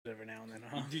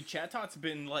Dude, Chatot's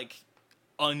been, like,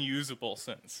 unusable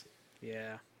since.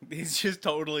 Yeah. He's just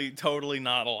totally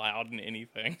not allowed in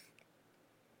anything.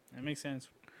 That makes sense.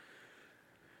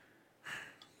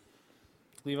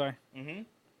 Levi. Mm-hmm.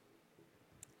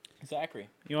 Zachary.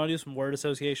 You want to do some word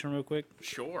association real quick?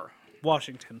 Sure.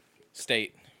 Washington.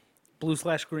 State.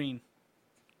 Blue/green.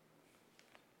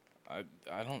 I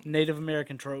don't... Native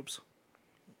American tropes.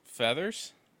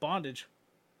 Feathers? Bondage.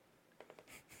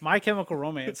 My Chemical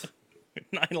Romance.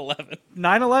 9/11.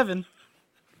 9/11.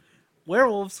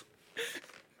 Werewolves.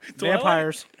 Twilight?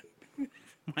 Vampires.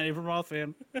 My neighbor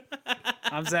Mothman.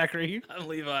 I'm Zachary. I'm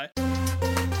Levi.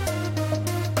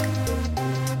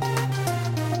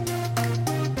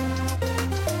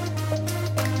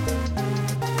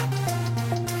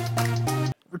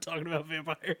 We're talking about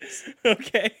vampires.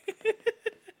 Okay.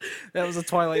 That was a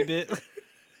Twilight bit.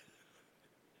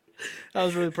 I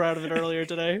was really proud of it earlier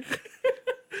today.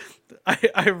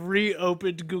 I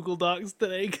reopened Google Docs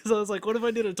today because I was like, what if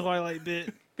I did a Twilight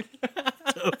bit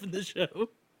to open the show?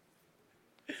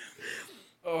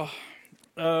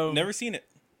 Oh, never seen it.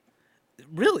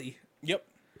 Really? Yep.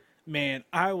 Man,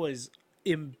 I was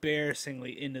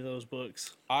embarrassingly into those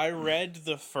books. I read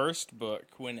the first book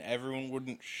when everyone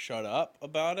wouldn't shut up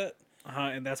about it.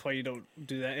 And that's why you don't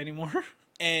do that anymore?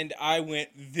 And I went,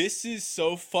 this is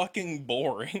so fucking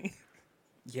boring.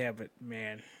 Yeah, but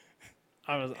man,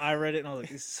 I read it and I was like,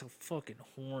 this is so fucking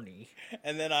horny.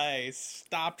 And then I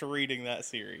stopped reading that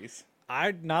series.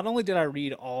 Not only did I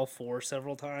read all four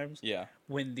several times. Yeah.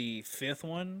 When the fifth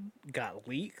one got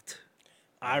leaked,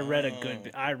 I read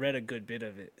a good bit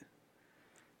of it.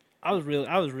 I was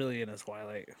really into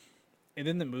Twilight. And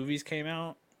then the movies came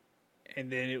out,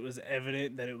 and then it was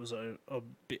evident that it was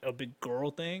a big girl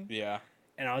thing. Yeah.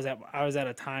 And I was at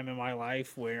a time in my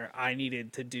life where I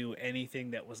needed to do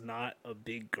anything that was not a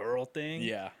big girl thing.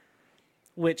 Yeah.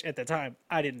 Which at the time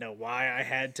I didn't know why I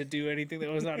had to do anything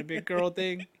that was not a big girl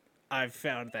thing. I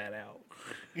found that out.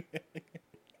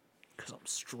 Because I'm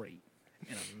straight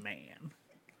and a man.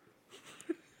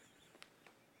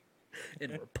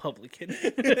 And a Republican.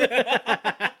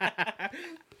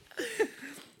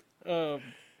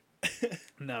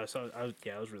 No, so I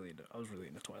was really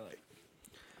into Twilight.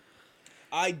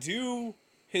 I do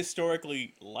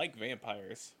historically like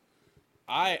vampires.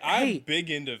 I'm big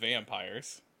into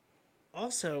vampires.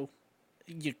 Also,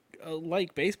 you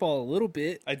like baseball a little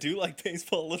bit. I do like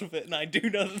baseball a little bit, and I do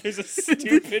know that there's a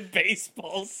stupid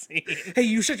baseball scene. Hey,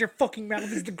 you shut your fucking mouth.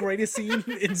 This is the greatest scene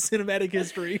in cinematic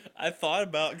history. I thought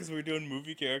about, because we were doing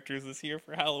movie characters this year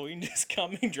for Halloween, just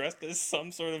coming dressed as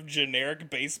some sort of generic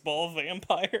baseball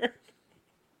vampire.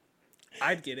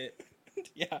 I'd get it.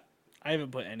 Yeah. I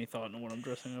haven't put any thought into what I'm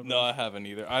dressing up. No, I haven't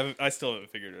either. I still haven't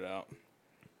figured it out.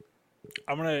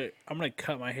 I'm gonna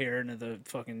cut my hair into the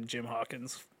fucking Jim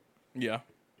Hawkins. Yeah.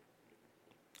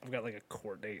 I've got like a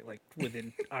court date, like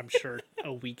within I'm sure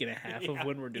a week and a half of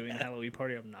when we're doing the Halloween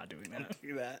party. I'm not doing that. Don't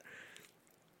do that.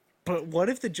 But what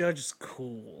if the judge is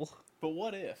cool? But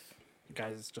what if?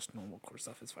 Guys, it's just normal court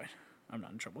stuff. It's fine. I'm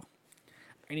not in trouble.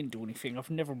 I didn't do anything. I've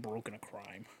never broken a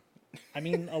crime. I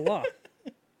mean, a law.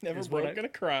 Never broken a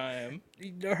crime.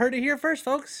 You heard it here first,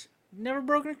 folks. Never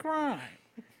broken a crime.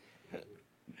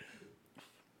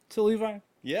 So, Levi.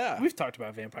 Yeah. We've talked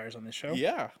about vampires on this show.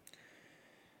 Yeah.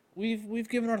 We've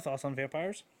given our thoughts on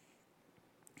vampires.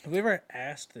 Have we ever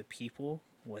asked the people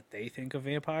what they think of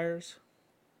vampires?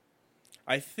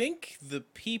 I think the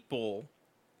people,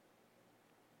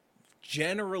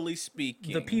 generally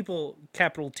speaking... The people,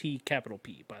 capital T, capital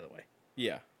P, by the way.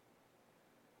 Yeah.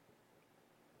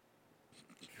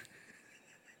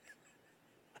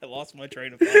 I lost my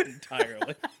train of thought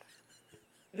entirely.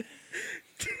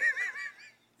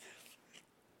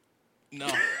 No,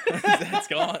 that's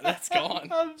gone. That's gone.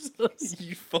 I'm so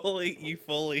You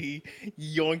fully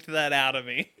yoinked that out of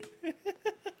me.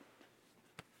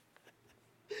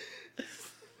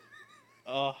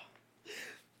 Oh,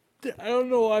 I don't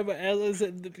know why, but as I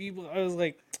said to the people, I was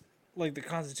like the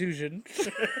Constitution.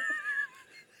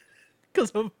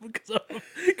 Because I'm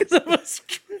a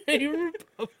straight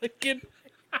Republican.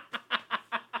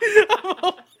 I'm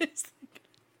always thinking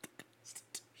of the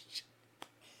Constitution.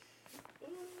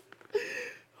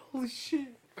 Holy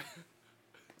shit.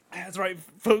 That's right,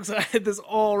 folks. I had this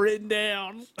all written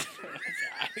down.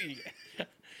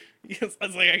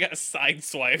 Sounds like I got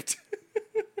sideswiped.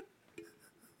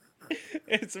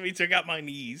 And somebody took out my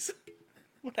knees.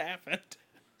 What happened?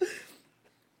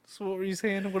 So what were you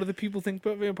saying? What do the people think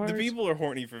about vampires? The people are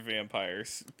horny for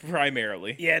vampires,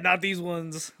 primarily. Yeah, not these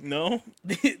ones. No?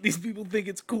 These people think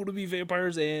it's cool to be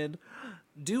vampires and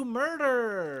do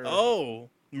murder. Oh,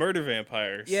 murder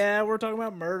vampires. Yeah, we're talking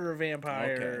about murder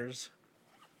vampires.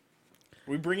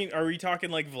 Are we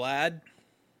talking like Vlad,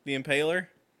 the Impaler?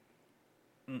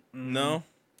 No.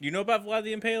 You know about Vlad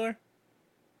the Impaler?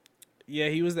 Yeah,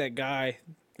 he was that guy.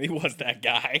 He was that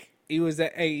guy. He was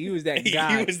that. Hey, he was that He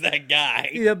guy. was that guy.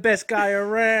 He's the best guy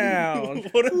around.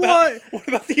 What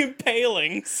about the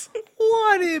impalings?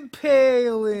 What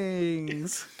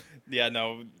impalings? Yeah,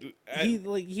 no.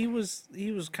 He was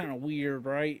kind of weird,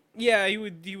 right? Yeah, he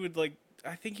would like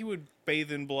I think he would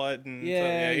bathe in blood and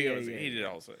Yeah, he did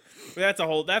also. But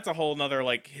that's a whole nother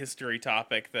like history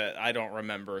topic that I don't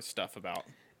remember stuff about.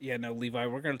 Yeah, no, Levi,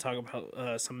 we're going to talk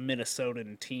about some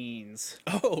Minnesotan teens.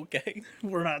 Oh, okay.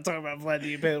 We're not talking about Vlad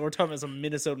the Impaler. We're talking about some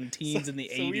Minnesotan teens in the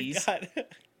 80s. We've got,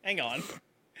 hang on.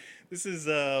 This is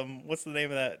what's the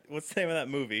name of that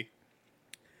movie?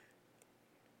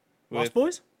 Lost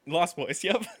Boys? Lost Boys,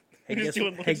 yep. Hey, guess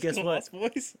what? Lost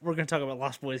Boys? We're going to talk about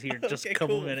Lost Boys here in just a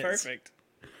couple minutes. Perfect.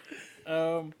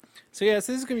 So this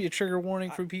is going to be a trigger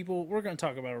warning for people. We're going to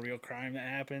talk about a real crime that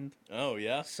happened. Oh,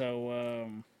 yeah?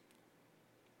 So,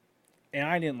 and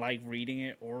I didn't like reading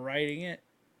it or writing it.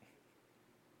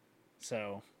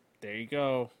 So, there you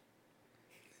go.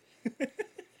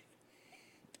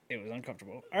 It was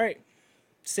uncomfortable. All right.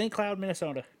 St. Cloud,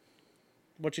 Minnesota.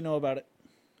 What you know about it?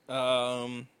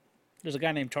 There's a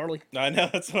guy named Charlie. I know,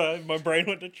 that's why my brain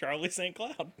went to Charlie St.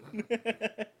 Cloud.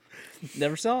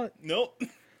 Never saw it. Nope.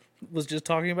 Was just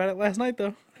talking about it last night,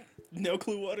 though. No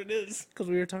clue what it is. Because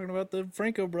we were talking about the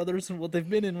Franco brothers and what they've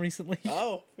been in recently.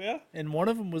 Oh, yeah. And one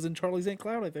of them was in Charlie St.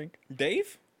 Cloud, I think.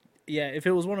 Dave? Yeah, if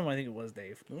it was one of them, I think it was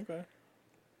Dave. Okay.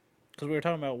 Because we were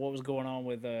talking about what was going on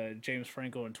with James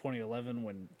Franco in 2011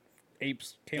 when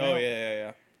Apes came out. Oh,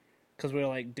 yeah. Because we were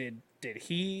like, did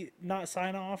he not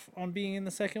sign off on being in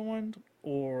the second one?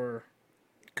 Or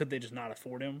could they just not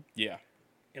afford him? Yeah.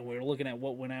 And we were looking at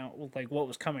what went out, like what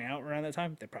was coming out around that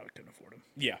time. They probably couldn't afford him.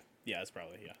 Yeah. Yeah, that's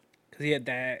probably, yeah. Because he had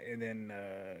that, and then,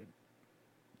 I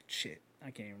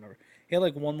can't even remember. He had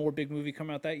like one more big movie come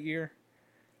out that year.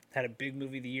 Had a big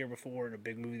movie the year before and a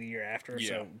big movie the year after. Yeah.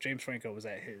 So James Franco was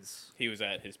at his... He was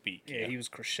at his peak. Yeah, he was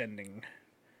crescending.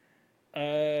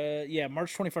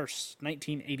 March 21st,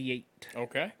 1988.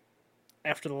 Okay.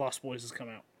 After The Lost Boys has come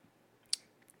out.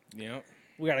 Yep.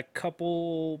 We got a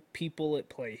couple people at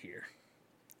play here.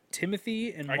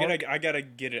 Timothy and Mark... I gotta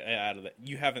get it out of that.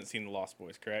 You haven't seen The Lost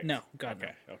Boys, correct? No, God,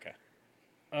 Okay.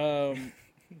 no.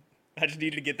 I just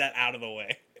needed to get that out of the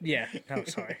way. Yeah, no,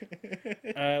 sorry.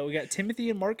 We got Timothy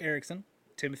and Mark Erickson.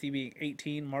 Timothy being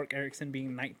 18, Mark Erickson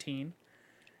being 19.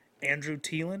 Andrew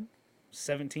Thielen,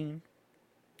 17.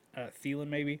 Thielen,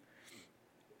 maybe.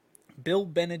 Bill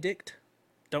Benedict,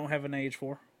 don't have an age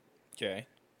for. Okay.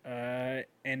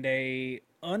 And a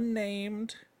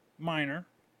unnamed minor,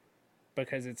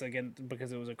 because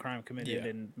it was a crime committed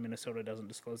and Minnesota doesn't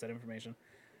disclose that information.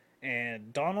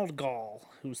 And Donald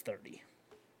Gall, who's 30.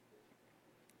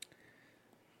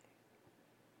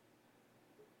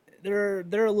 They're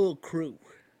a little crew.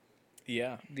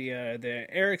 Yeah. The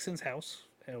Erickson's house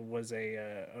was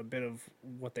a bit of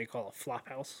what they call a flop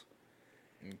house.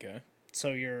 Okay. So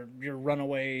your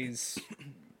runaways,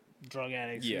 drug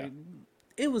addicts. Yeah.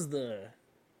 It was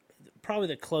probably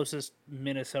the closest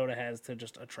Minnesota has to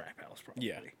just a trap house, probably.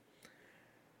 Yeah.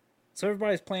 So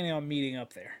everybody's planning on meeting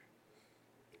up there.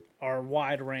 Our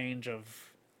wide range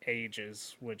of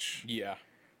ages, which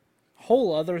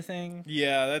whole other thing.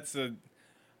 Yeah, that's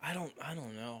I don't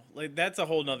know. Like that's a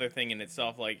whole nother thing in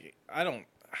itself. Like I don't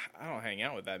hang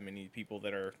out with that many people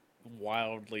that are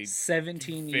wildly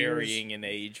 17 varying in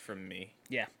age from me.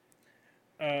 Yeah.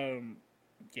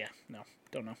 Yeah, no,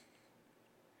 don't know.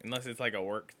 Unless it's like a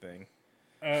work thing.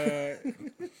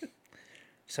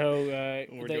 So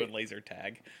we're doing laser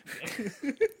tag.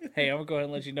 Hey, I'm gonna go ahead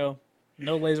and let you know.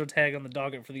 No laser tag on the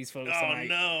docket for these folks tonight.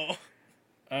 Oh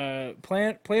no.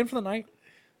 Plan for the night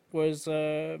was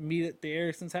meet at the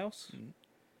Erickson's house.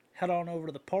 Head on over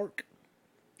to the park.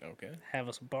 Okay. Have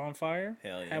us a bonfire.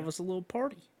 Hell yeah. Have us a little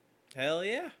party. Hell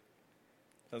yeah.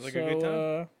 Sounds like a good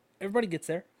time. Everybody gets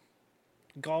there.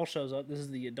 Gall shows up. This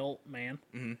is the adult man.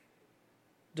 Mm-hmm.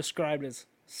 Described as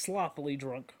sloppily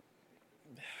drunk.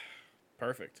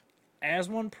 Perfect. As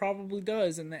one probably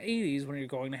does in the 80s when you're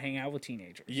going to hang out with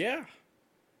teenagers. Yeah.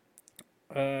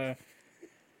 And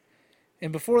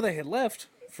before they had left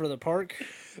for the park...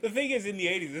 The thing is, in the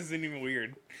 80s, this isn't even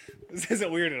weird. This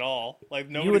isn't weird at all. Like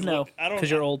nobody You would know, because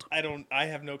you're old. I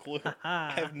have no clue.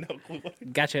 I have no clue.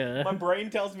 Gotcha. My brain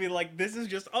tells me, like, this is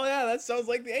just, oh yeah, that sounds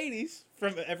like the 80s.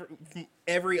 From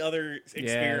every other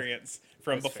experience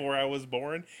from before I was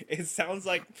born. It sounds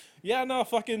like, yeah, no,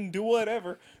 fucking do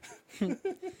whatever.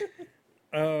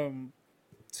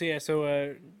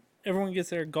 So everyone gets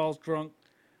there. Gall's drunk.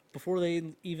 before they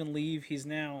even leave, he's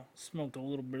now smoked a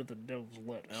little bit of the devil's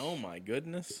lettuce. Oh my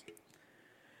goodness.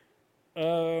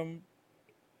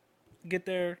 Get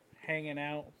there, hanging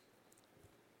out.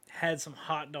 Had some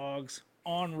hot dogs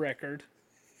on record.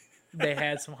 They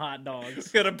had some hot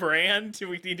dogs. Got a brand? Do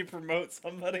we need to promote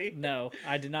somebody? No,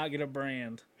 I did not get a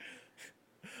brand.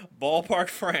 Ballpark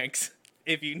Franks.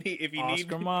 If you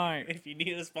Oscar Mike. if you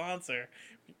need a sponsor,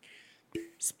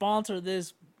 Sponsor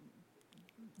this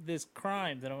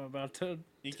crime that I'm about to.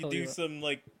 you can tell do about. some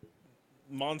like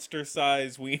monster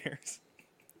size wieners.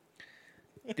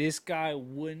 This guy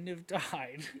wouldn't have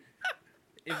died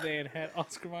if they had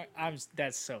Oscar Mike.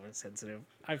 That's so insensitive.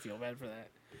 I feel bad for that.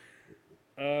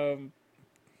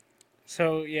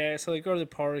 So they go to the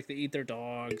park, they eat their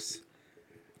dogs,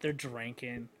 they're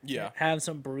drinking. Yeah. Have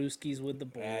some brewskis with the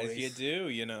boys. As you do,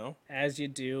 you know. As you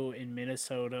do in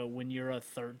Minnesota when you're a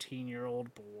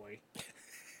 13-year-old boy.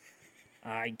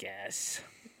 I guess.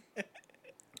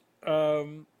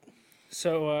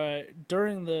 So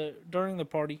during the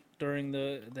party, during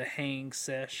the hang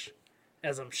sesh,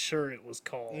 as I'm sure it was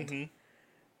called,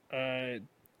 Dylan,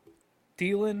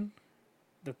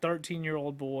 the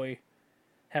 13-year-old boy,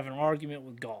 have an argument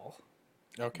with Gall.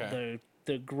 Okay.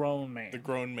 The grown man. The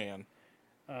grown man.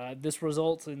 This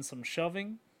results in some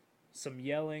shoving, some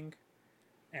yelling,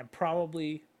 and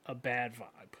probably a bad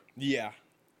vibe. Yeah.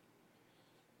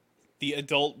 The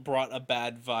adult brought a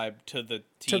bad vibe to the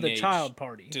child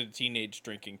party. To the teenage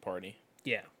drinking party.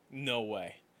 Yeah. No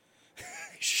way.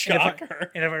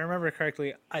 Shocker. And if I remember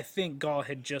correctly, I think Gall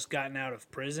had just gotten out of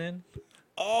prison.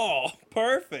 Oh,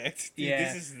 perfect. Dude,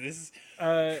 Yeah.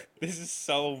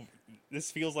 This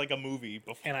feels like a movie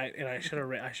before. And I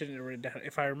shouldn't have written down.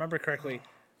 If I remember correctly,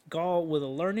 Gall with a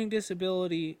learning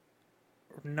disability,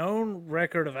 known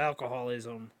record of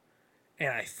alcoholism, and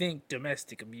I think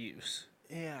domestic abuse.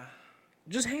 Yeah.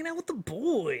 Just hanging out with the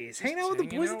boys. Hanging out with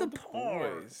the boys at the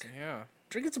park. Yeah.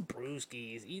 Drinking some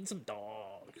brewskis, eating some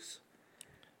dogs.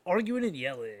 Arguing and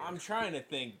yelling. I'm trying to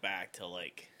think back to,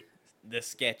 like, the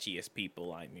sketchiest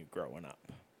people I knew growing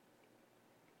up.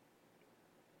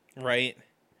 Right?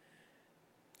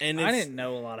 And I didn't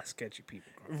know a lot of sketchy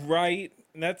people growing up. Right?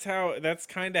 That's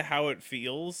kind of how it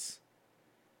feels.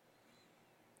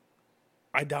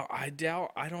 I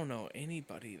don't know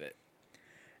anybody that...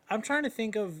 I'm trying to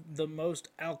think of the most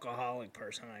alcoholic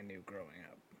person I knew growing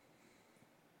up.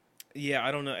 Yeah,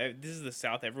 I don't know. This is the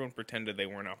South. Everyone pretended they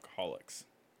weren't alcoholics.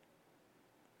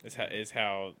 Is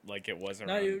how like it was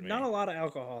around me. Not a lot of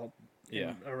alcohol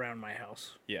Yeah. around my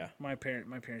house. Yeah. My parents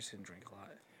didn't drink a lot.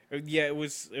 Yeah, it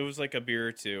was like a beer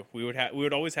or two. We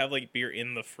would always have like beer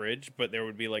in the fridge, but there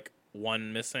would be like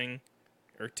one missing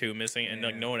or two missing, and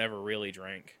like no one ever really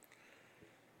drank.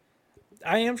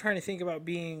 I am trying to think about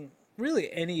being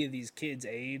really any of these kids'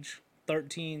 age,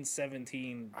 13,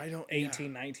 17,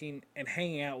 18, 19, and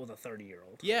hanging out with a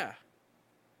 30-year-old. Yeah.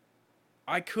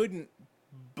 I couldn't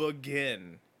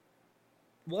begin.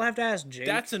 We'll have to ask Jake.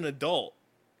 That's an adult.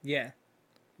 Yeah.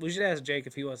 We should ask Jake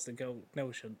if he wants to go. No,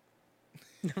 we shouldn't.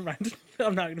 Never mind.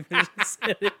 I'm not going to finish the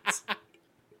sentence.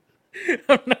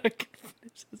 I'm not going to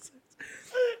finish the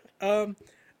sentence.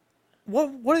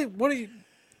 What do you...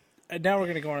 Now we're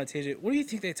going to go on a tangent. What do you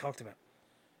think they talked about?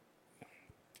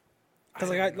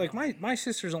 Because my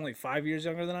sister's only 5 years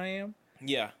younger than I am.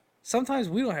 Yeah. Sometimes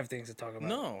we don't have things to talk about.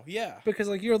 No, yeah. Because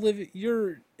like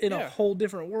you're in a whole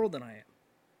different world than I am.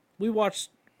 We watch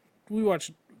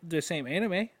the same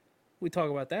anime. We talk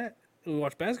about that. We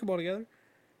watch basketball together.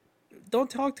 Don't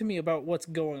talk to me about what's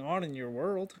going on in your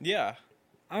world. Yeah.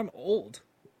 I'm old.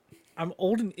 I'm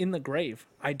old and in the grave.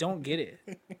 I don't get it.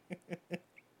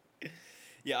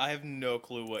 Yeah, I have no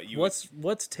clue what you.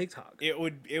 What's TikTok? It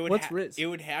would. What's Riz? It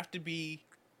would have to be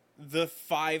the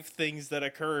 5 things that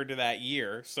occurred that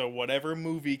year. So whatever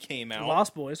movie came out.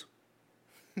 Lost Boys.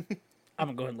 I'm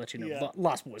gonna go ahead and let you know. Yeah.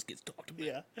 Lost Boys gets talked about.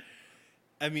 Yeah.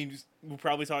 I mean, we'll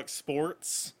probably talk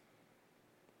sports.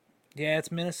 Yeah,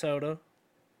 it's Minnesota.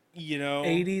 You know,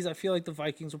 80s. I feel like the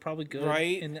Vikings were probably good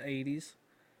Right? in the 80s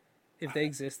if they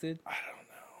existed. I don't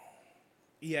know.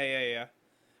 Yeah.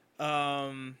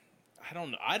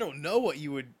 I don't know what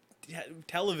you would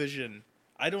television.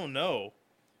 I don't know.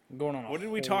 I'm going on. What did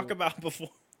we talk about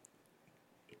before?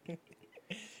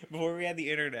 Before we had the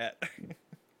internet,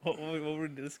 what would we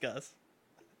discuss?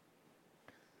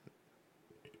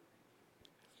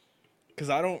 Because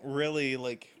I don't really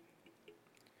like.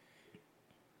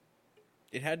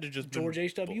 It had to just George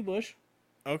H.W. Bush.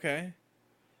 Okay.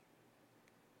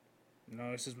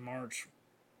 No, this is March.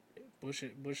 Bush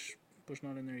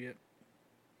not in there yet.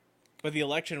 But the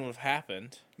election would have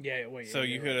happened. Yeah, wait. So yeah,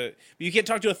 you right. could have. You can't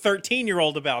talk to a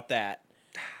 13-year-old about that.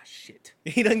 Shit.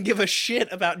 He doesn't give a shit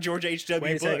about George H.W.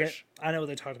 Wait a second. Bush. I know what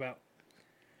they talked about.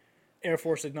 Air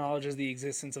Force acknowledges the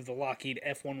existence of the Lockheed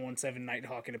F-117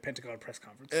 Nighthawk in a Pentagon press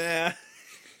conference.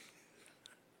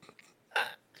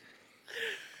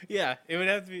 Yeah, it would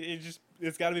have to be.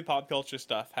 It's got to be pop culture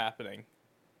stuff happening.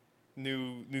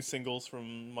 New singles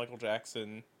from Michael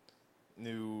Jackson.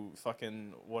 New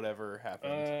fucking whatever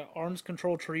happened. Arms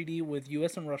control treaty with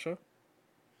U.S. and Russia.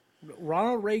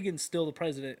 Ronald Reagan's still the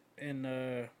president in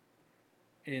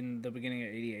the beginning of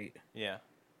 '88. Yeah.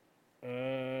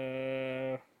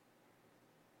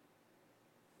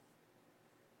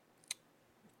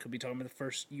 Could be talking about the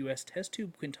first U.S. test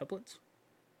tube quintuplets.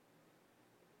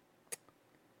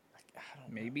 I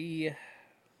don't Maybe.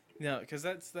 No, because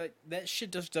that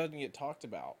shit just doesn't get talked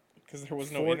about because there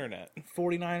was no internet.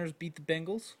 49ers beat the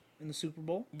Bengals in the Super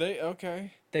Bowl.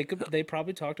 Okay. They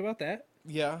probably talked about that.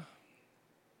 Yeah.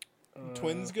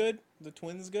 Twins good? The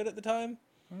Twins good at the time?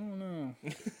 I don't know.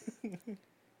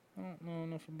 I don't know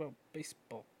enough about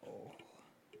baseball.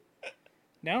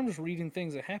 Now I'm just reading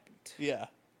things that happened. Yeah.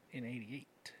 In '88.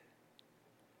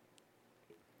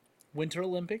 Winter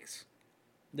Olympics.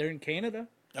 They're in Canada.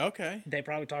 Okay. They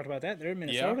probably talked about that. They're in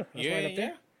Minnesota. That's right up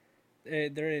there.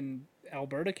 They're in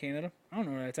Alberta, Canada. I don't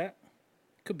know where that's at.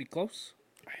 Could be close.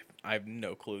 I have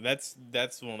no clue. That's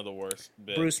one of the worst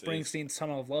bits. Bruce Springsteen's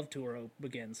Summer of Love tour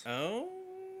begins. Oh,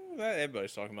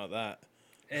 everybody's talking about that.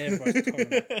 Everybody's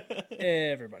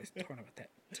talking about that.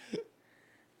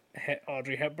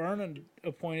 Audrey Hepburn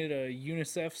appointed a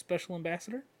UNICEF special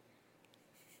ambassador.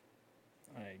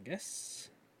 I guess.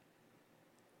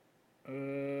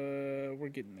 We're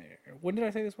getting there. When did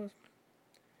I say this was?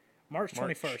 March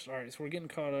 21st. All right, so we're getting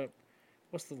caught up.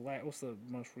 What's the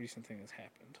most recent thing that's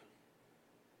happened?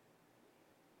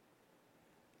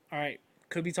 All right,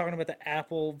 could be talking about the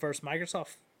Apple versus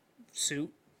Microsoft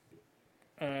suit,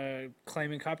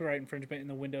 claiming copyright infringement in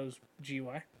the Windows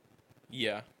GUI.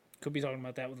 Yeah. Could be talking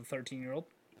about that with a 13-year-old.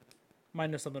 Might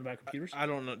know something about computers. I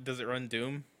don't know. Does it run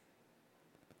Doom?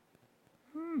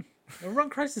 It'll run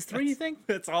Crysis 3, you think?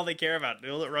 That's all they care about.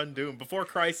 Will it run Doom? Before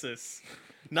Crysis,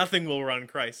 nothing will run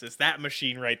Crysis. That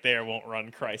machine right there won't run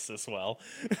Crysis well.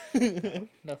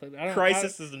 Nothing.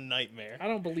 Crysis is a nightmare. I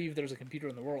don't believe there's a computer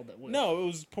in the world that would. No, it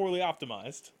was poorly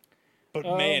optimized. But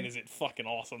man, is it fucking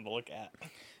awesome to look at.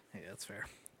 Yeah, that's fair.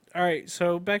 All right,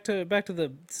 so back to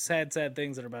the sad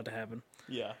things that are about to happen.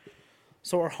 Yeah.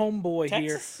 So our homeboy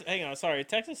Texas, hang on, sorry.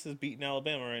 Texas is beating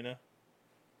Alabama right now.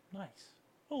 Nice.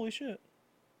 Holy shit.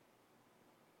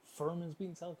 Furman's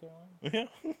beating South Carolina.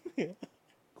 Yeah.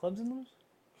 Clemson lose?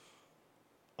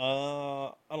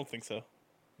 I don't think so.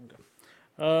 Okay.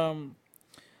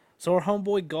 So our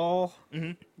homeboy Gall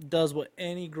does what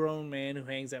any grown man who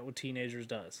hangs out with teenagers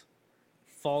does.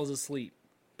 Falls asleep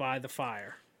by the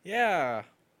fire. Yeah.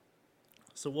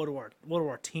 So what do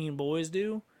our teen boys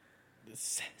do?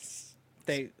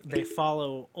 They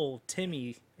follow old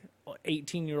Timmy,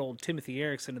 18-year-old Timothy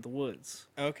Erickson in the woods.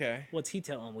 Okay. What's he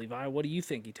telling him, Levi? What do you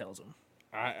think he tells him?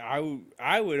 I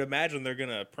would imagine they're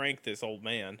gonna prank this old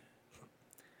man.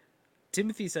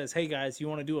 Timothy says, "Hey guys, you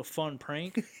want to do a fun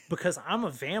prank? Because I'm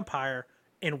a vampire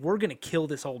and we're gonna kill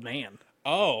this old man."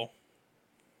 Oh.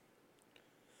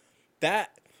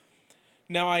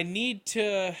 Now I need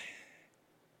to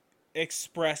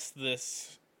express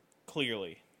this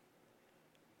clearly.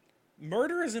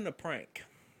 Murder isn't a prank.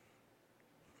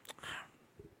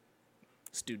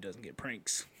 This dude doesn't get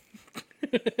pranks.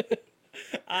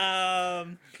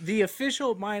 The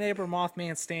official My Neighbor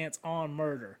Mothman stance on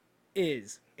murder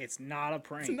is it's not a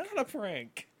prank. It's not a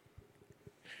prank.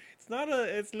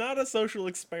 It's not a social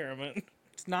experiment.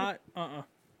 It's not.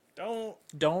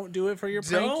 Don't do it for your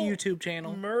prank Don't YouTube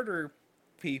channel. Murder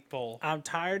people. I'm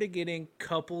tired of getting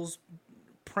couples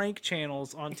prank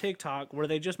channels on TikTok where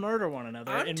they just murder one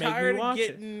another and make me watch it. I'm tired of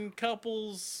getting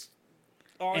couples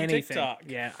on Anything. TikTok.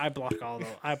 Yeah, I block all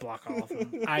of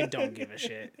them. I don't give a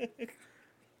shit.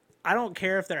 I don't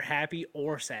care if they're happy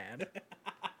or sad.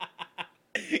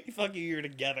 Fuck you, you're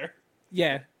together.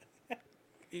 Yeah.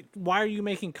 Why are you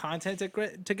making content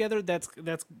together? That's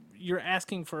you're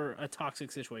asking for a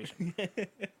toxic situation.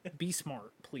 Be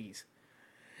smart, please.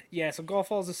 Yeah, so Golf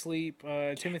falls asleep.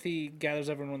 Timothy gathers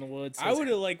everyone in the woods. Says,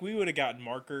 we would have gotten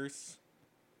markers.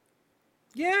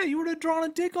 Yeah, you would have drawn a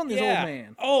dick on this old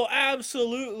man. Oh,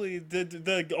 absolutely.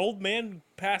 The old man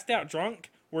passed out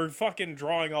drunk. We're fucking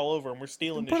drawing all over him. We're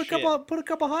stealing his shit. Put a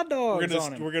couple hot dogs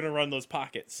on him. We're gonna run those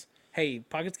pockets. Hey,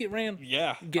 pockets get ran.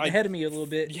 Yeah. Getting ahead of me a little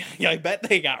bit. Yeah, I bet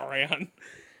they got ran.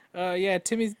 Yeah,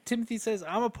 Timothy says,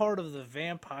 I'm a part of the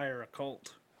vampire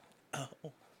occult.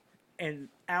 Oh. And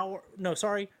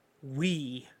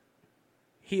we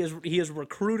He is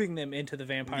recruiting them into the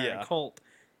vampire cult,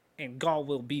 and Gaul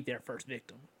will be their first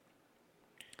victim.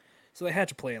 So they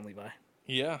hatch a plan, Levi.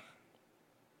 Yeah.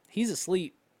 He's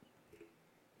asleep.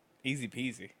 Easy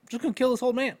peasy. Just gonna kill this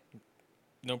old man.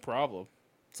 No problem.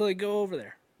 So they go over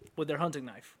there with their hunting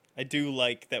knife. I do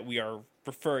like that we are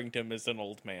referring to him as an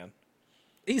old man.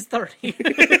 He's 30.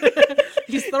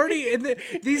 He's 30, and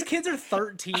these kids are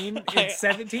 13 and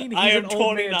 17. He's I am an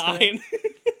old 29. man.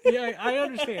 Yeah, I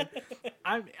understand.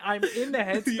 I'm in the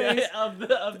headspace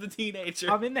of the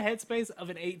teenager. I'm in the headspace of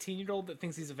an 18-year-old that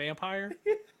thinks he's a vampire.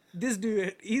 This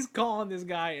dude, he's calling this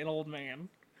guy an old man.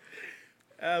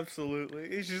 Absolutely.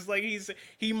 It's just like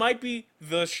he might be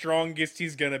the strongest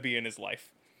he's gonna be in his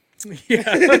life.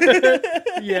 Yeah.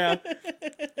 Yeah.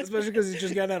 Especially because he's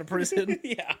just got out of prison.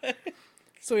 Yeah.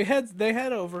 So they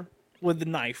head over with the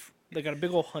knife. They got a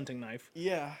big old hunting knife.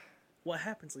 Yeah. What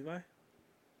happens, Levi?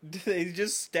 Did they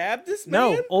just stab this man?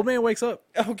 No, old man wakes up.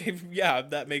 Okay, yeah,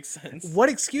 that makes sense. What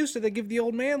excuse did they give the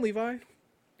old man, Levi?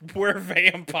 We're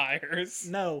vampires.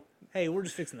 No. Hey, we're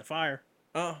just fixing the fire.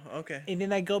 Oh, okay. And then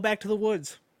they go back to the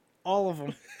woods. All of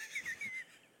them.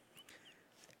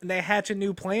 And they hatch a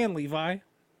new plan, Levi.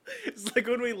 It's like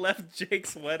when we left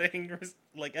Jake's wedding,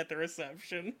 like at the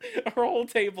reception, our whole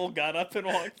table got up and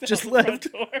walked out Just the left.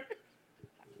 front door.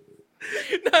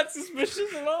 Not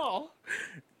suspicious at all.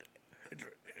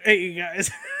 Hey,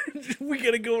 guys. We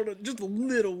gotta go on just a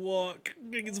little walk.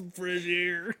 Get some fresh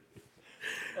air.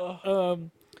 So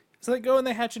they go and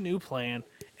they hatch a new plan.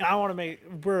 And I want to make...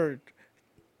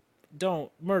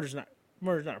 Murder's not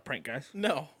a prank, guys.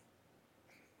 No.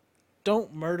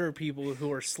 Don't murder people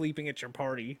who are sleeping at your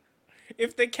party.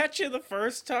 If they catch you the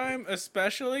first time,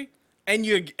 especially, and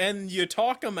you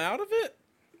talk them out of it,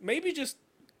 maybe just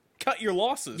cut your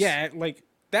losses. Yeah, like...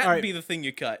 That'd be the thing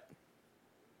you cut.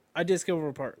 I did discover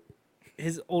a part.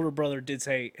 His older brother did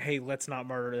say, hey, let's not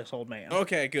murder this old man.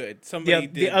 Okay, good. Somebody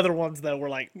did. The other ones, though, were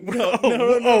like, No,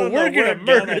 we're going to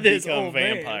murder this become old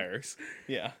vampires.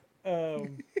 Man.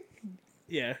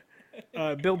 Yeah.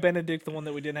 Yeah. Bill Benedict, the one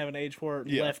that we didn't have an age for,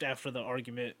 left after the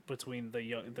argument between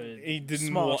the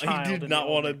small child. He did not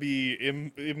want to be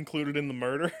included in the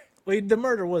murder. Well, the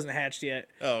murder wasn't hatched yet.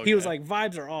 Oh, okay. He was like,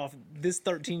 vibes are off. This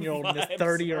 13-year-old and this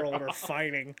 30-year-old are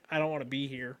fighting. I don't want to be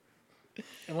here.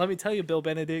 And let me tell you, Bill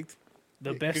Benedict,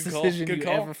 the best decision you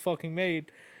ever fucking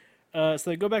made. So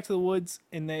they go back to the woods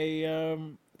and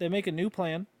they make a new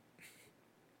plan,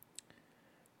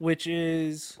 which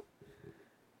is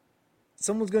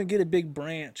someone's going to get a big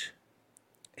branch,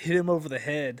 hit him over the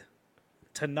head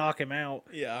to knock him out.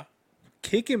 Yeah.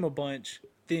 Kick him a bunch,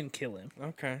 then kill him.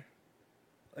 Okay.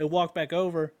 They walk back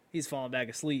over, he's falling back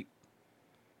asleep.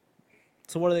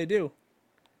 So what do?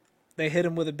 They hit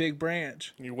him with a big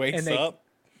branch. He wakes up?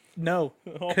 No,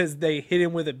 because they hit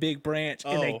him with a big branch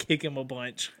and they kick him a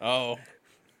bunch. Oh.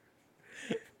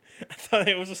 I thought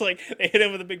it was just like, they hit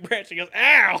him with a big branch and he goes,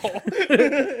 ow!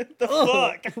 The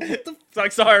fuck? It's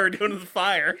like, sorry, we're doing the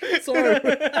fire. Sorry.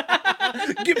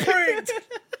 Get pranked!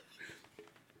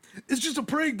 It's just a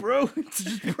prank, bro. It's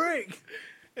just a prank.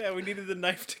 Yeah, we needed the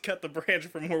knife to cut the branch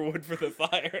for more wood for the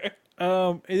fire.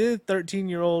 And then the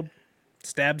 13-year-old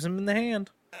stabs him in the hand.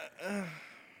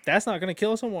 That's not going to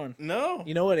kill someone. No.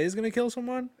 You know what is going to kill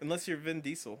someone? Unless you're Vin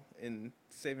Diesel in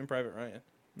Saving Private Ryan.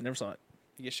 Never saw it.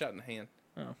 You get shot in the hand.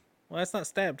 Oh. Well, that's not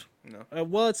stabbed. No.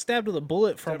 Well, it's stabbed with a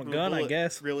bullet from a gun, I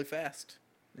guess. Really fast.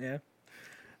 Yeah.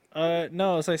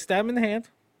 No, so I stab him in the hand.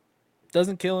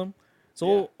 Doesn't kill him.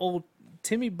 So old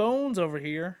Timmy Bones over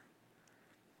here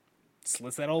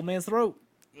slits that old man's throat.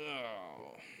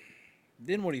 Oh.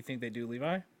 Then what do you think they do,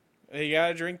 Levi? You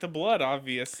gotta drink the blood,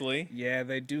 obviously. Yeah,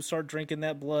 they do start drinking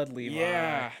that blood, Levi.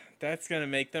 Yeah, that's gonna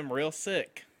make them real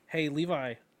sick. Hey,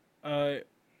 Levi,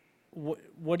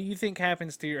 what do you think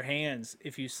happens to your hands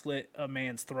if you slit a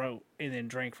man's throat and then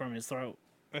drink from his throat?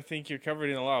 I think you're covered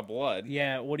in a lot of blood.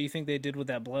 Yeah, what do you think they did with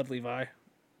that blood, Levi?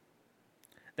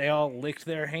 They all licked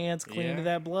their hands clean to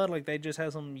that blood like they just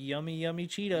had some yummy, yummy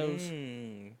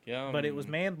Cheetos. Yum. But it was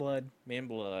man blood. Man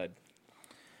blood.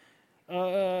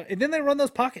 And then they run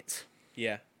those pockets.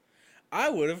 Yeah. I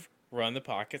would have run the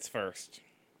pockets first.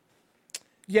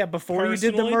 Yeah, before you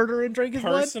did the murder and drank his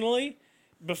blood? Personally,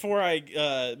 before I,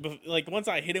 once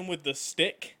I hit him with the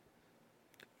stick.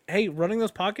 Hey, running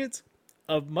those pockets,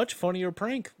 a much funnier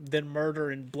prank than murder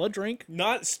and blood drink.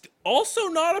 Also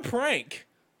not a prank.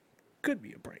 Could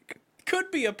be a prank. Could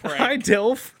be a prank. Hi,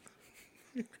 Delph.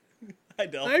 Hi,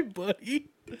 Delph. Hi, buddy.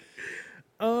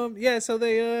 Yeah, so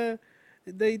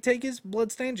they take his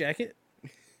bloodstained jacket,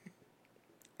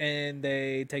 and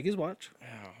they take his watch,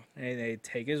 and they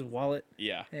take his wallet,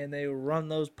 yeah, and they run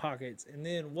those pockets. And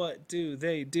then what do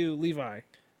they do, Levi?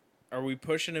 Are we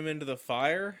pushing him into the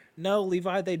fire? No,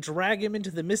 Levi, they drag him into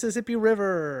the Mississippi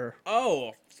River.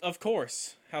 Oh, of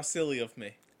course. How silly of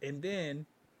me. And then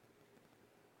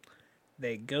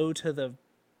they go to the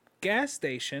gas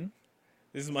station.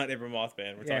 This is My Neighbor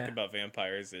Mothman. We're talking about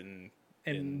vampires and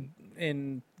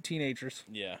teenagers.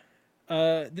 Yeah.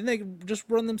 Then they just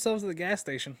run themselves to the gas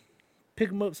station, pick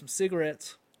them up some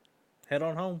cigarettes, head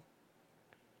on home.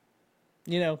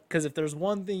 You know, because if there's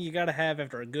one thing you got to have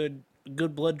after a good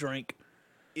blood drink,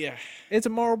 yeah, it's a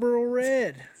Marlboro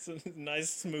Red. It's a nice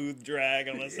smooth drag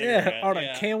on a cigarette. Yeah, or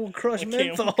a Camel Crush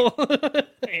menthol. They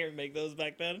didn't make those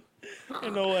back then.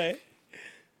 No way.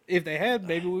 If they had,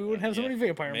 maybe we wouldn't have so many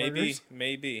vampire murders.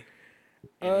 Maybe.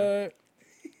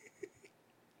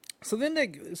 So then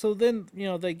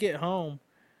they get home,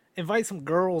 invite some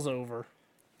girls over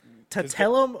to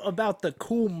tell them about the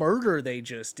cool murder they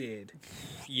just did.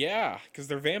 Yeah, because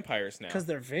they're vampires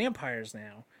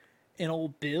now. And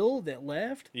old Bill that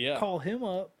left, call him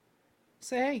up,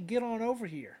 say, hey, get on over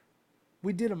here.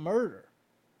 We did a murder.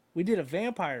 We did a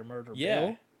vampire murder,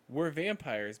 Bill. We're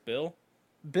vampires, Bill.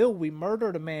 Bill, we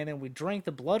murdered a man and we drank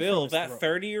the blood Bill, from his that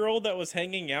 30-year-old that was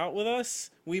hanging out with us,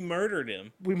 we murdered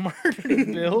him. We murdered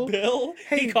him, Bill. Bill,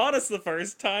 he caught us the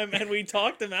first time and we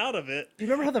talked him out of it. You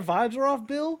remember how the vibes were off,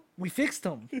 Bill? We fixed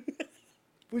them.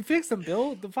 We fixed them,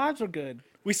 Bill. The vibes are good.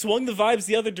 We swung the vibes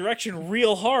the other direction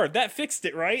real hard. That fixed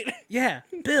it, right? Yeah,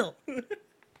 Bill.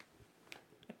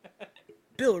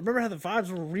 Bill, remember how the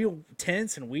vibes were real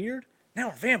tense and weird? Now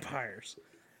we're vampires.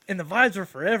 And the vibes are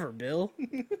forever, Bill.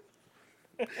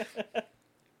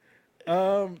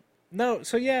 No,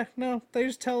 they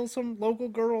just tell some local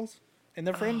girls and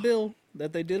their friend Bill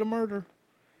that they did a murder.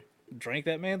 Drank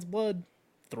that man's blood.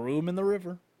 Threw him in the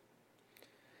river.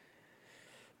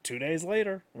 2 days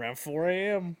later, around 4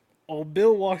 a.m., old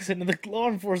Bill walks into the law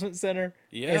enforcement center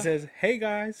and says, hey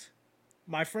guys,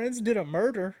 my friends did a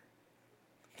murder.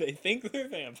 They think they're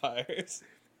vampires.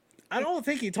 I don't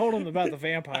think he told them about the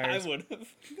vampires. I would have.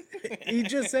 He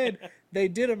just said they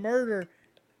did a murder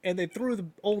and they threw the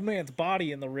old man's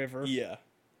body in the river. Yeah.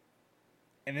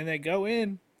 And then they go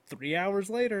in. 3 hours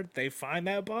later, they find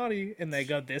that body and they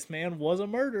go, this man was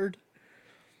murdered.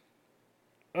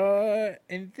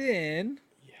 And then,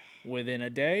 within a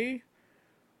day,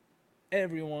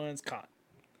 everyone's caught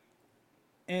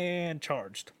and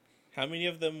charged. How many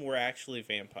of them were actually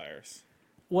vampires?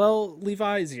 Well,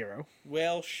 Levi, 0.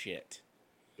 Well, shit.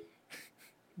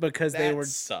 Because they were...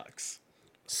 sucks.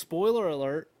 Spoiler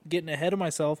alert, getting ahead of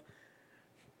myself.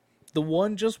 The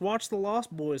one just watched The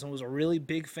Lost Boys and was a really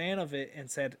big fan of it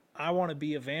and said, I want to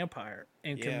be a vampire.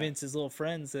 And convinced his little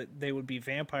friends that they would be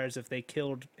vampires if they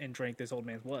killed and drank this old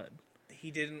man's blood.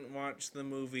 He didn't watch the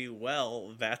movie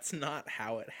well. That's not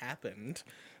how it happened.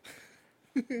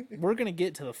 We're going to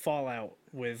get to the fallout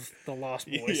with The Lost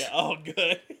Boys. Yeah, oh,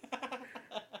 good.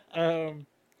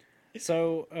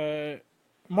 So,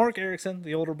 Mark Erickson,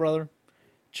 the older brother,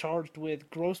 charged with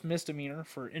gross misdemeanor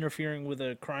for interfering with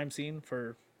a crime scene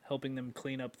for helping them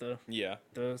clean up the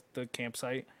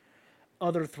campsite.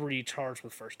 Other 3 charged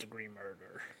with first-degree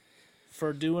murder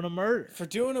for doing a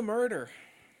murder.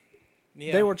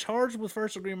 Yeah. They were charged with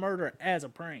first-degree murder as a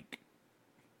prank.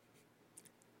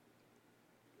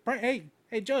 Hey,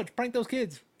 Judge, prank those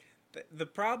kids. The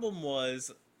problem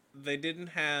was they didn't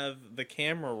have the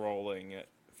camera rolling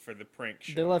for the prank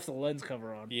show. They left the lens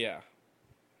cover on. Yeah.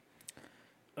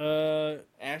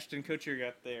 Ashton Kutcher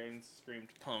got there and screamed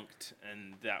punked,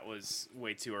 and that was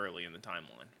way too early in the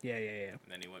timeline. Yeah. And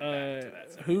then he went back to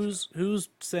that. Whose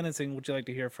sentencing would you like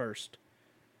to hear first?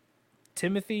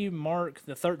 Timothy, Mark,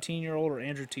 the 13-year-old, or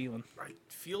Andrew Thielen? I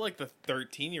feel like the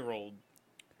 13-year-old.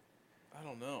 I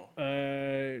don't know.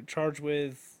 Charged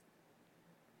with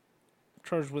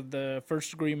the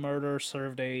first-degree murder,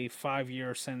 served a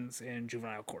 5-year sentence in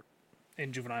juvenile court.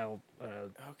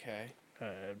 Okay.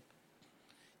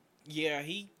 Yeah,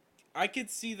 I could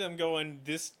see them going,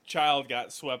 this child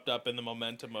got swept up in the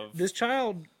momentum of... This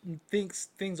child thinks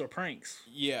things are pranks.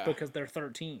 Yeah. Because they're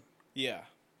 13. Yeah.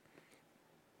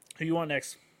 Who you want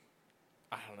next?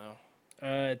 I don't know.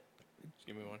 Just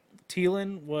give me one.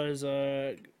 Thielen was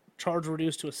charge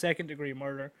reduced to a second-degree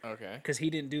murder. Okay. Because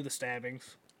he didn't do the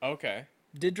stabbings. Okay.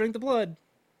 Did drink the blood.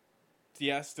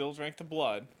 Yeah, still drank the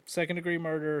blood. Second-degree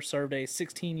murder, served a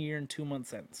 16-year and 2-month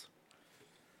sentence.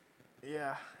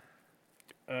 Yeah.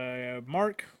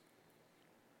 Mark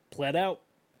pled out,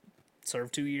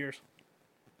 served 2 years.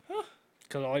 Huh.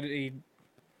 Because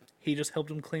he just helped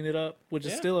him clean it up, which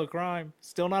is still a crime.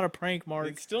 Still not a prank, Mark.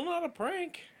 It's still not a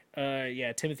prank.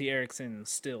 Timothy Erickson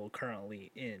still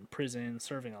currently in prison,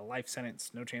 serving a life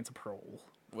sentence, no chance of parole.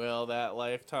 Well, that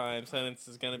lifetime sentence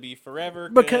is gonna be forever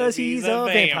Because he's a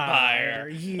vampire,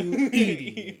 you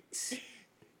idiot.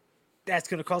 That's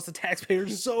gonna cost the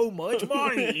taxpayers so much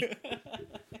money.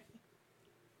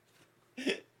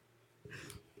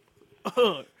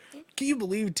 Can you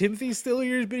believe Timothy's still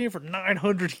here? He's been here for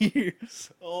 900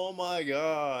 years. Oh my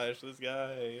gosh, this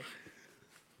guy.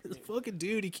 This fucking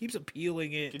dude, he keeps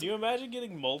appealing it. Can you imagine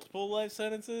getting multiple life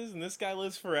sentences and this guy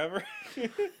lives forever?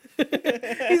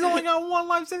 He's only got one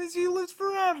life sentence, he lives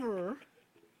forever.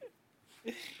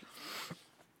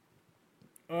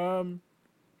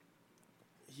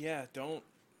 Yeah, don't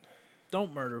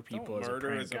murder people don't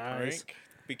murder as a prank.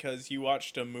 Because you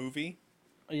watched a movie.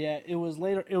 Yeah, it was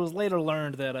later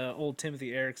learned that old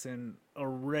Timothy Erickson, a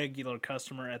regular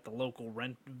customer at the local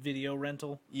video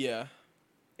rental, Yeah.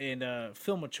 and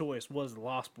film of choice was The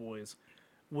Lost Boys,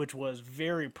 which was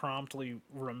very promptly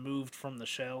removed from the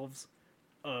shelves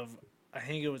of, I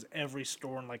think it was every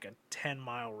store in like a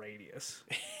 10-mile radius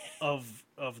of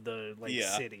the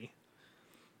city.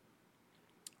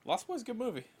 Lost Boys, good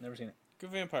movie. Never seen it. Good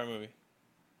vampire movie.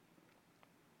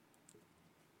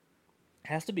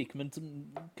 Has to be convince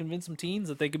some teens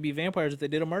that they could be vampires if they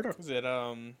did a murder. Was it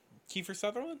Kiefer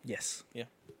Sutherland? Yes. Yeah.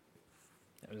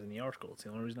 That was in the article. It's the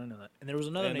only reason I know that. And there was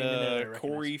another name in there that I recognize.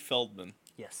 Corey Feldman.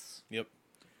 Yes. Yep.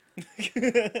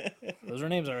 Those are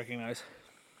names I recognize.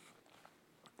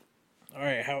 All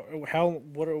right,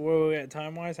 what are we at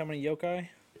time wise? How many yokai?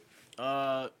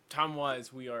 Time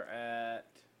wise, we are at.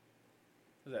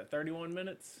 Was that 31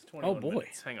 minutes? 21 Oh boy!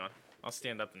 Minutes. Hang on, I'll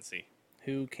stand up and see.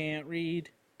 Who can't read?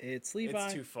 It's Levi.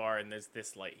 It's too far, and there's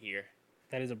this light here.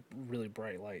 That is a really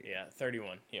bright light. Yeah,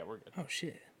 31. Yeah, we're good. Oh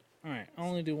shit! All right, I'll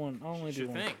only do one. Sure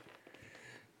thing.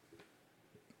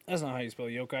 That's not how you spell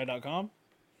yokai.com.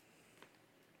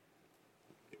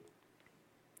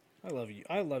 I love you.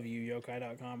 I love you,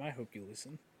 yokai.com. I hope you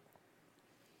listen.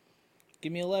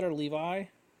 Give me a letter, Levi.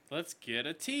 Let's get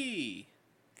a T.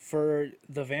 For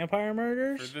the vampire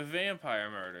murders? For the vampire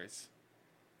murders.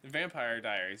 The Vampire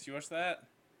Diaries. You watch that?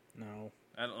 No.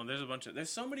 I don't know. There's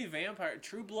so many vampire.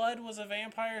 True Blood was a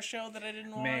vampire show that I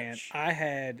didn't watch. Man, I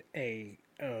had I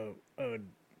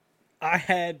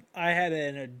had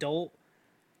an adult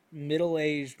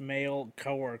middle-aged male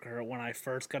coworker when I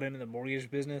first got into the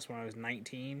mortgage business when I was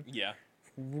 19. Yeah.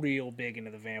 Real big into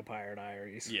the Vampire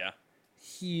Diaries. Yeah.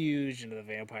 Huge into the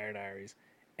Vampire Diaries.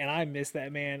 And I miss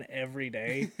that man every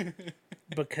day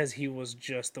because he was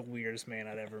just the weirdest man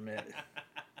I'd ever met.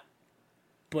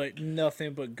 But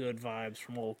nothing but good vibes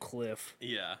from old Cliff.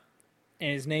 Yeah.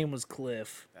 And his name was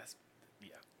Cliff. That's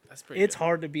pretty It's good.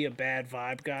 hard to be a bad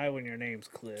vibe guy when your name's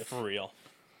Cliff. For real.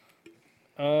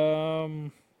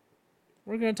 We're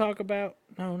going to talk about...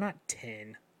 No, not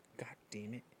 10. God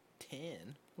damn it.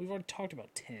 10? We've already talked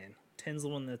about 10. 10's the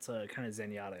one that's kind of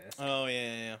Zenyatta-esque. Oh,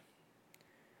 yeah.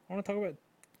 I want to talk about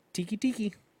Tiki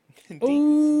Tiki.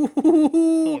 Ooh.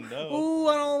 Oh, no. Ooh,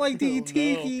 I don't like Tiki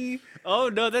Tiki. Oh,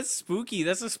 no, that's spooky.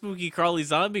 That's a spooky crawly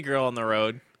zombie girl on the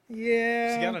road.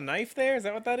 Yeah. She got a knife there? Is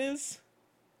that what that is?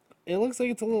 It looks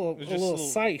like it's a little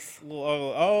scythe.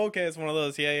 Oh, okay. It's one of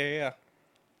those. Yeah.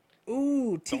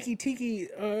 Ooh, Tiki Tiki.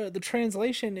 The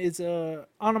translation is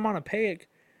onomatopoeic.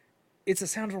 It's a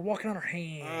sound of her walking on her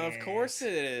hands. Of course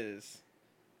it is.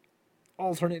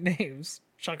 Alternate names.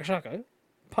 Shaka Shaka.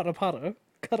 Pada Pada.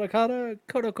 Kata Kata.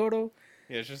 Koto Koto.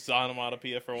 Yeah, it's just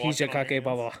onomatopoeia for walking on Hijikake your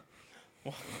Baba.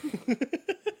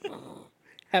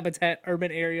 Habitat,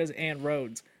 urban areas, and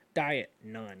roads. Diet,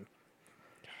 none.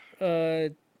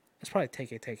 It's probably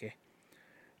Teke Teke.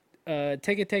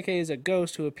 Teke Teke is a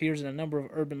ghost who appears in a number of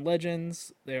urban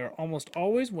legends. They are almost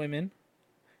always women,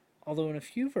 although in a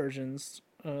few versions,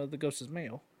 the ghost is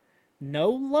male.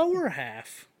 No lower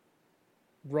half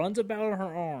runs about on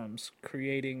her arms,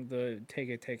 creating the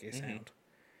Teke Teke sound.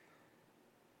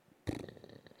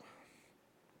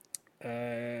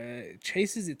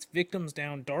 Chases its victims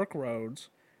down dark roads.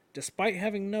 Despite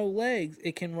having no legs,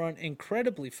 it can run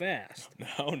incredibly fast.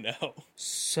 No.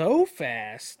 So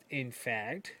fast, in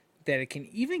fact, that it can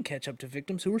even catch up to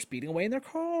victims who are speeding away in their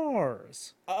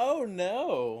cars. Oh,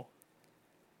 no.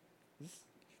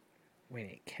 When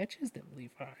it catches them,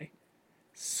 Levi,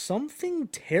 something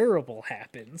terrible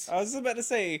happens. I was about to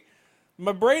say,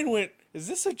 my brain went, is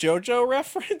this a JoJo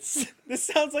reference? This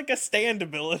sounds like a stand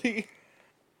ability.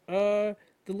 The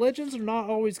legends are not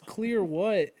always clear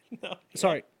what... No.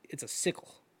 Sorry, it's a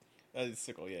sickle. It's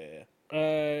sickle, yeah.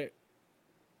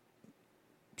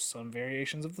 Some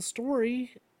variations of the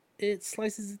story, it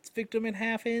slices its victim in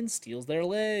half and steals their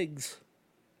legs.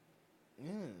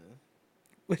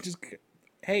 Which is...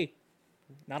 Hey,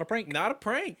 Not a prank. Not a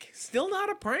prank. Still not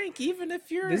a prank, even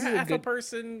if you're This is a half a good-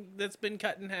 person that's been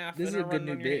cut in half This and is a are good running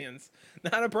new on your bit. hands.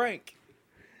 Not a prank.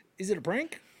 Is it a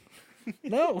prank?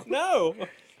 No. No.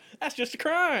 That's just a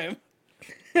crime.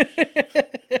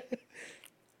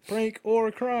 Prank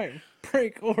or crime.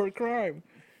 Prank or crime.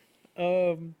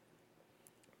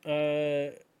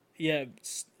 Yeah.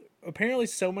 Apparently,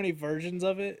 so many versions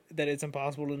of it that it's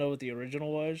impossible to know what the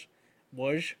original was.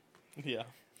 Yeah.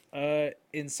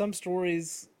 In some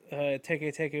stories,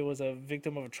 Teke Teke was a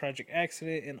victim of a tragic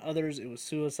accident. In others, it was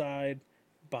suicide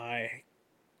by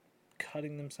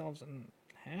cutting themselves in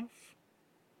half.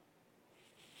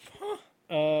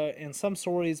 In some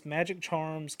stories, magic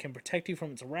charms can protect you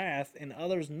from its wrath. In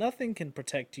others, nothing can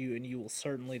protect you, and you will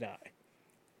certainly die.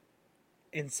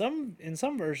 In some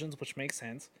versions, which makes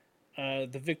sense,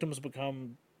 the victims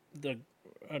become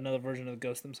another version of the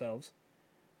ghost themselves.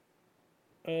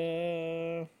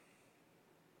 Okay.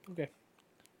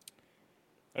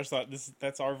 I just thought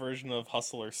that's our version of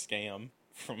Hustler Scam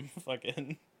from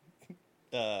fucking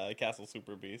Castle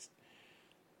Super Beast.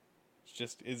 It's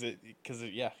just, is it, because,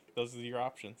 yeah, those are your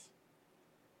options.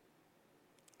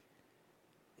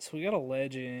 So we got a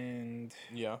legend.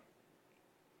 Yeah.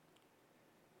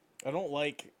 I don't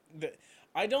like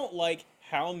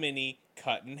how many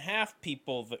cut in half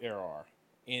people there are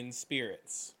in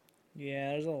spirits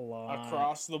Yeah, there's a lot.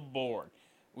 across the board.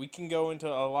 We can go into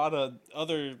a lot of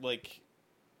other like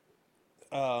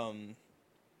there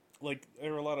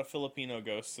were a lot of Filipino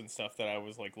ghosts and stuff that I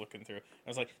was like looking through. I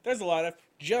was like, there's a lot of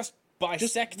just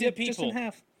bisected people. Just in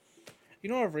half. You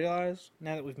know what I've realized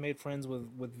now that we've made friends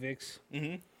with Vix?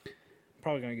 Mm-hmm.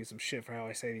 Probably gonna get some shit for how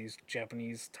I say these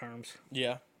Japanese terms.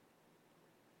 Yeah.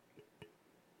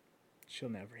 She'll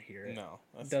never hear it. No,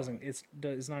 It doesn't. fine.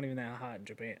 It's not even that hot in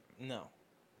Japan. No.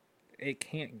 It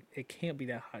can't be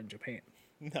that hot in Japan.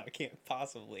 No, it can't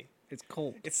possibly. It's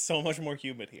cold. It's so much more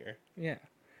humid here. Yeah.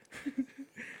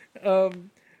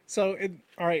 So,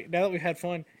 all right, now that we've had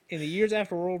fun, in the years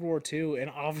after World War II, an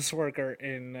office worker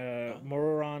in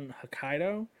Mororan,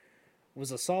 Hokkaido,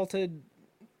 was assaulted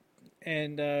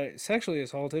and sexually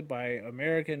assaulted by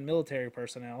American military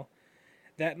personnel.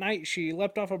 That night, she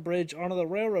leapt off a bridge onto the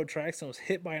railroad tracks and was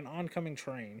hit by an oncoming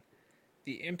train.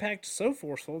 The impact so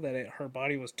forceful that her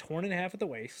body was torn in half at the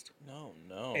waist. No.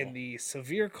 And the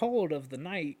severe cold of the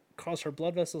night caused her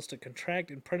blood vessels to contract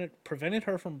and prevented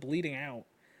her from bleeding out.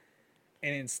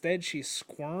 And instead, she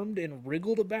squirmed and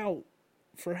wriggled about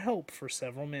for help for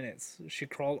several minutes. She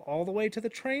crawled all the way to the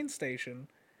train station.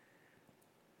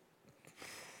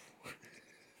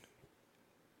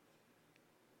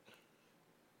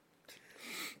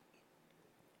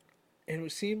 And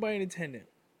was seen by an attendant.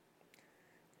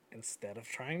 Instead of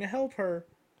trying to help her,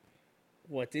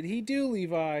 what did he do,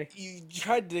 Levi? You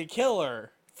tried to kill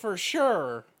her, for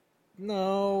sure.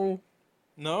 No.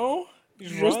 No? You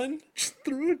just run? Just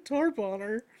threw a tarp on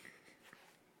her.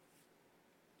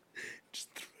 Just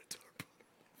threw a tarp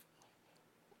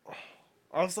on her.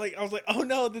 I was like, oh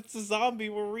no, that's a zombie.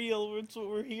 We're real. That's what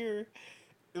we're here.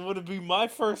 It would have been my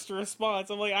first response.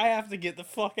 I'm like, I have to get the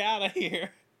fuck out of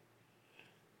here.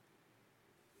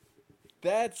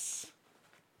 That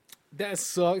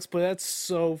sucks, but that's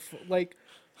so like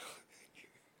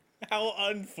how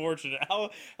unfortunate.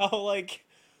 How like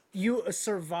you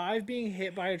survived being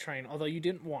hit by a train, although you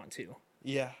didn't want to.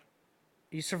 yeah.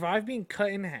 You survived being cut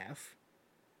in half.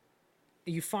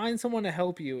 You find someone to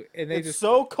help you, and It's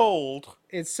so cold.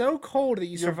 It's so cold that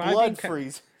you Your survive blood being cut,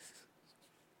 freezes.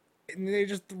 and they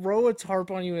just throw a tarp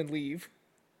on you and leave.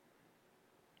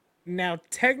 Now,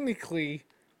 technically,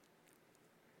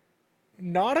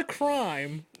 not a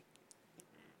crime.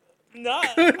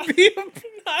 Not. Could be a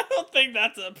I don't think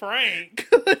that's a prank.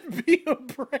 could be a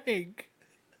prank.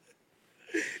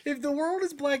 If the world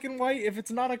is black and white, if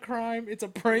it's not a crime, it's a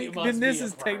prank, It must then this be a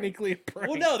is prank. technically a prank.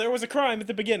 Well, no, there was a crime at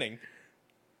the beginning.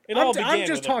 It all began I'm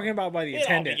just with talking about by the It all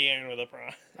attendant. began with a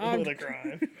crime. With a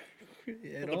crime.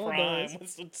 It With a all prime.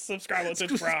 does. Subscribe with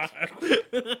subscribe.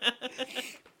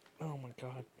 Oh my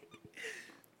god.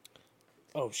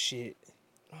 Oh shit.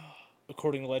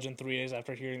 According to legend, 3 days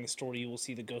after hearing the story, you will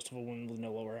see the ghost of a woman with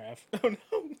no lower half. Oh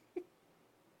no.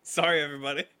 Sorry,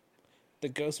 everybody. The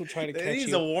ghost will try to It catch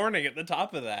needs you. a warning at the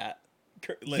top of that.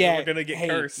 Yeah, We're gonna get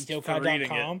cursed for reading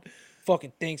yokai.com. it.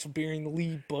 Fucking thanks for bearing the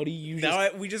lead, buddy.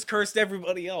 We just cursed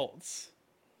everybody else.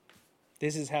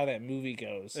 This is how that movie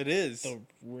goes. It is. The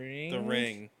Ring. The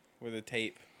Ring with a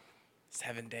tape.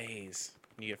 7 days.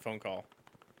 You get a phone call.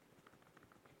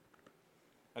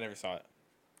 I never saw it.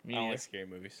 Me I don't neither. like scary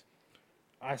movies.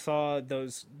 I saw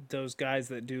those guys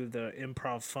that do the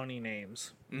improv funny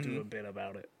names do a bit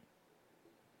about it.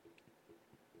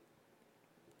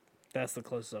 That's the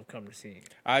closest I've come to seeing.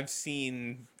 I've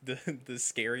seen the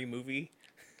scary movie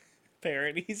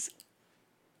parodies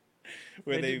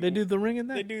where They do the ring in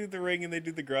they that. do the Ring and they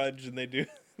do the Grudge and they just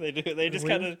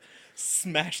kind Really? of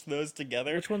smash those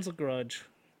together. Which one's a Grudge?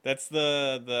 That's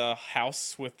the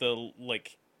house with the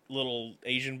like little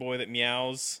Asian boy that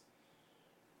meows,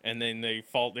 and then they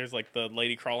fall. There's like the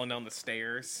lady crawling down the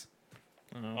stairs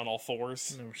on all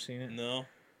fours. Never seen it. No.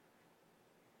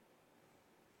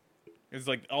 It's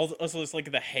like also it's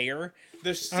like the hair.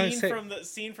 The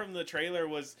scene from the trailer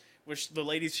was which the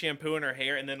lady's shampooing her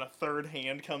hair, and then a third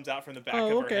hand comes out from the back of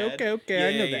her head. Okay. Yeah,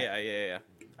 I know that. Yeah.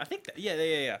 I think that.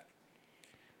 Yeah.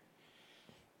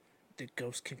 The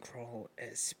ghost can crawl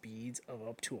at speeds of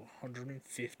up to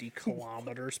 150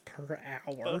 kilometers per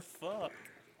hour. The fuck?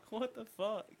 What the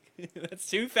fuck? That's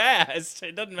too fast.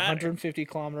 It doesn't matter. 150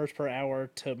 kilometers per hour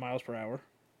to miles per hour.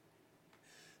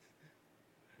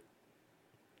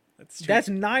 That's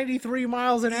 93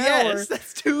 miles an hour. Yes,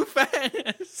 that's too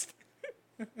fast.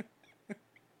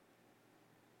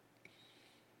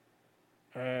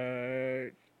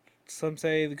 Some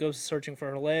say the ghost is searching for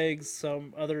her legs.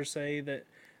 Some others say that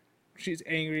she's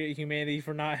angry at humanity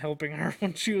for not helping her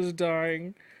when she was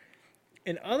dying.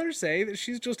 And others say that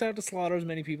she's just out to slaughter as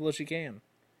many people as she can.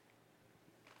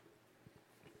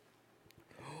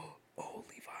 Oh,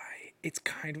 Levi. It's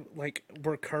kind of like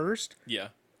we're cursed. Yeah.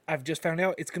 I've just found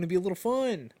out it's going to be a little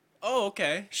fun. Oh,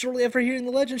 okay. Shortly after hearing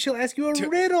the legend, she'll ask you a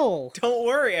riddle. Don't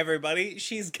worry, everybody.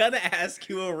 She's gonna ask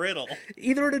you a riddle.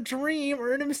 Either in a dream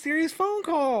or in a mysterious phone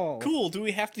call. Cool. Do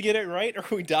we have to get it right or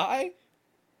we die?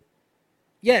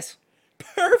 Yes.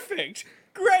 Perfect.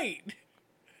 Great.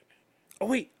 Oh,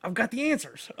 wait. I've got the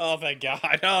answers. Oh, thank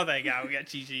God. Oh, thank God. We got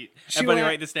cheat sheet. Everybody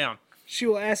write this down. She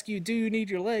will ask you, do you need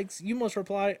your legs? You must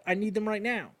reply, I need them right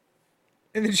now.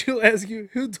 And then she'll ask you,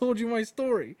 who told you my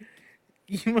story?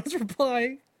 You must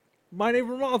reply, my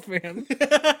neighbor Mothman.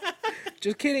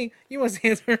 Just kidding. You must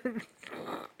answer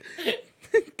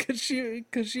Kashima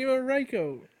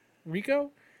Reiko.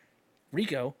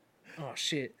 Rico? Oh,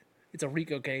 shit. It's a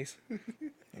Rico case.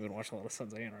 I've been watching a lot of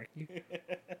Sons of Anarchy.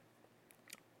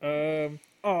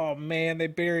 Oh, man, they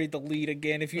buried the lead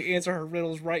again. If you answer her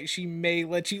riddles right, she may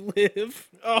let you live.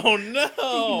 Oh,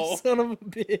 no. You son of a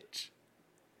bitch.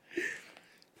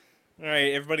 All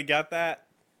right, everybody got that?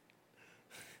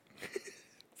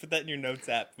 Put that in your notes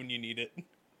app when you need it.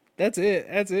 That's it.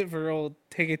 That's it for old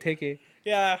Teke.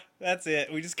 Yeah, that's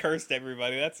it. We just cursed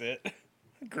everybody. That's it.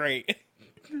 Great.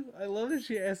 I love that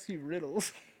she asks you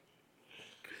riddles.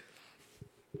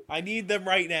 I need them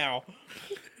right now.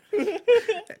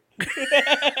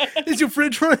 Is your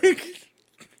fridge running?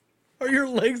 Are your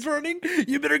legs running?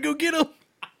 You better go get them.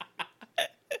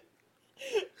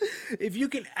 If you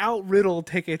can out-riddle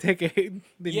Teke, then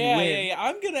you win. Yeah.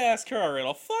 I'm going to ask her a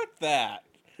riddle. Fuck that.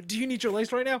 Do you need your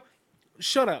legs right now?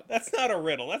 Shut up. That's not a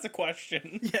riddle. That's a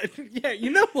question. Yeah,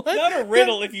 you know what? Not a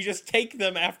riddle if you just take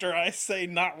them after I say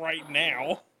not right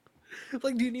now.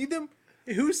 Like, do you need them?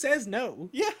 Who says no?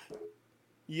 Yeah.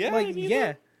 Yeah. Like,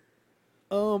 yeah.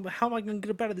 How am I going to get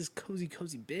up out of this cozy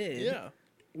bed? Yeah.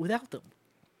 Without them?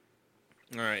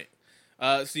 All right.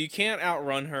 So you can't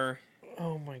outrun her.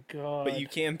 Oh my god. But you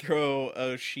can throw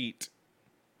a sheet.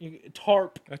 A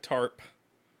tarp.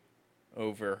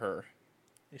 Over her.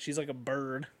 She's like a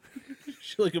bird.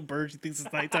 She's like a bird. She thinks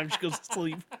it's nighttime. She goes to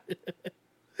sleep.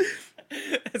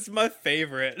 That's my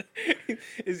favorite.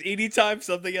 Is anytime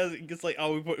something else gets like,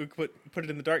 oh, we put it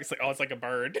in the dark. It's like, oh, it's like a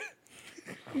bird.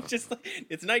 Just like,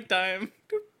 it's nighttime.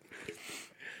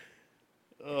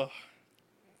 Ugh.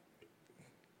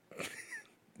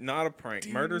 Not a prank.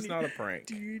 Murder's not a prank.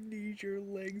 Do you need your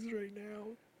legs right now?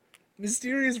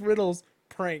 Mysterious riddles.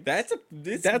 Prank. That's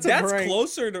prank.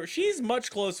 Closer to. She's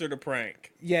much closer to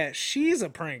prank. Yeah, she's a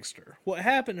prankster. What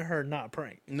happened to her? Not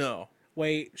prank. No.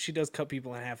 Wait, she does cut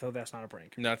people in half, though. That's not a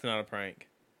prank. No, that's not a prank.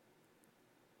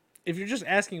 If you're just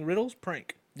asking riddles,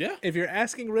 prank. Yeah. If you're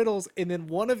asking riddles and then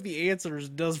one of the answers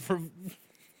does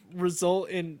result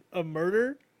in a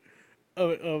murder,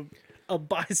 a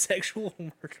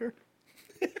bisexual murder.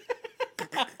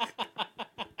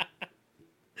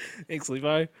 Thanks,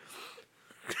 Levi.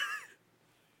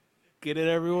 Get it,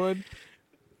 everyone?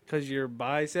 Because you're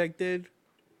bisected?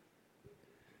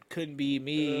 Couldn't be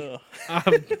me.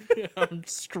 I'm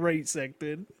straight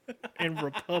sected and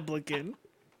Republican.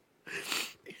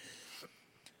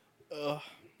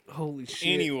 Holy shit.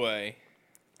 Anyway.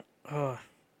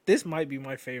 This might be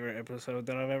my favorite episode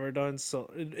that I've ever done.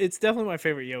 So it's definitely my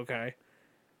favorite yokai.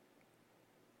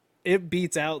 It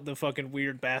beats out the fucking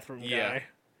weird bathroom guy.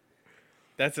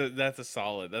 That's a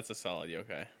solid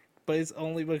yokai. but it's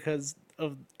only because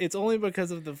of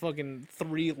the fucking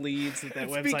 3 leads that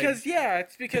It's website.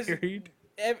 it's because buried.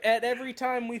 at every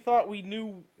time we thought we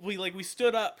knew, we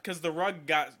stood up because the rug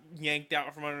got yanked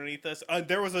out from underneath us.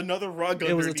 There was another rug.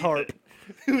 It was a underneath tarp. It.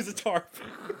 It was a tarp.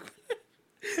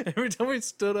 Every time we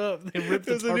stood up, they ripped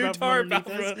the There's a tarp new out from tarp underneath out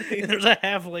from us, underneath. and there's a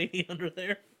half lady under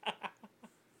there.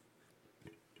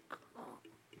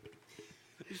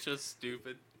 It's just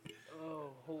stupid. Oh,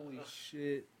 holy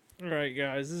shit! All right,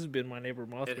 guys, this has been My Neighbor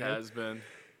Mothman. It has been.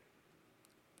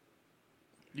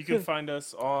 You can find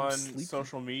us on sleepy.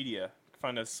 social media. You can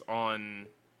find us on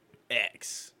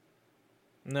X.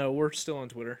 No, we're still on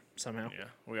Twitter somehow. Yeah,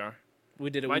 we are. We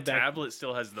did it. My We back. tablet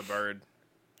still has the bird.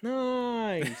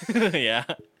 Nice. Yeah.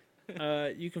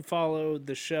 You can follow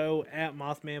the show at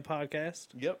Mothman Podcast.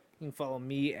 Yep. You can follow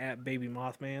me at Baby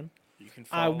Mothman. You can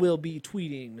I follow. will be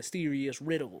tweeting mysterious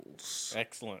riddles.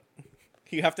 Excellent.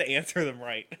 You have to answer them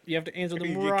right. You have to answer Or them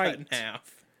you get right. cut in half.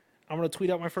 I'm gonna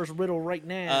tweet out my first riddle right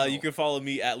now. You can follow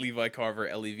me at Levi Carver,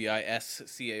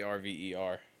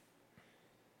 LeviScarver.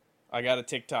 I got a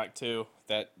TikTok too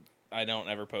that I don't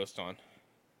ever post on.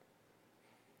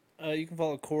 You can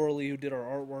follow Coralie, who did our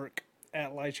artwork,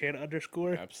 at Lychan_.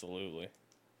 Absolutely.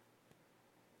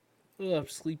 Ugh, I'm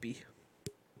sleepy.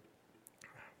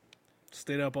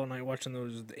 Stayed up all night watching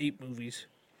those 8 movies.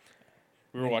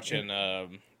 We were watching.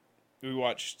 We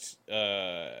watched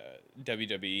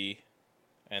WWE,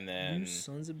 and then You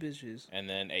sons of bitches. and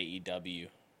then AEW.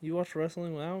 You watched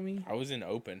wrestling without me? I was in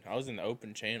Open. I was in the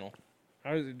Open channel.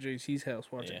 I was at JC's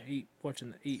house watching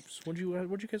watching the apes. What'd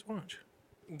you guys watch?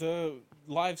 The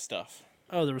live stuff.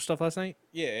 Oh, there was stuff last night?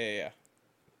 Yeah.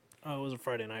 Oh, it was a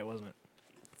Friday night, wasn't it?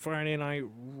 Friday night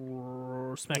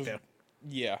SmackDown.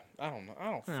 Yeah. I don't know.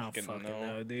 I don't I don't fucking fucking know.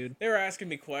 know, dude. They were asking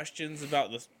me questions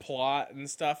about the plot and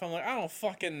stuff. I'm like, I don't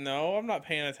fucking know. I'm not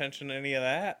paying attention to any of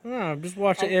that. No, I'm just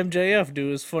watching MJF do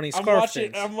his funny scarf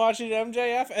things. I'm watching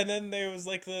MJF, and then there was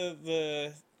like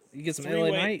the You get some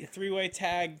LA Knight. three-way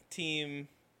tag team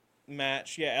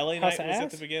match. Yeah, LA House Knight of was at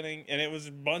Ass? the beginning, and it was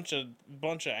a bunch of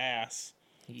ass.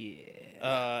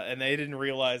 Yeah. And they didn't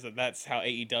realize that that's how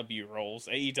AEW rolls.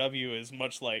 AEW is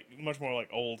much more like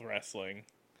old wrestling.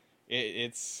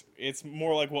 It's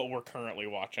more like what we're currently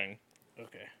watching.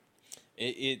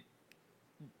 Okay.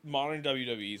 Modern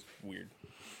WWE is weird.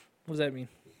 What does that mean?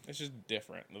 It's just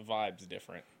different. The vibe's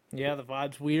different. Yeah, the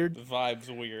vibe's weird. The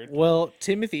vibe's weird. Well,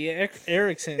 Timothy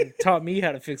Erickson taught me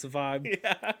how to fix a vibe.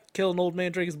 Yeah. Kill an old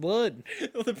man, drink his blood.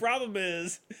 Well, the problem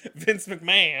is Vince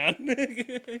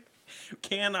McMahon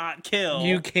cannot kill.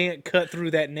 You can't cut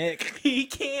through that neck. He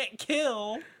can't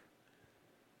kill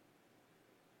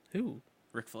Who?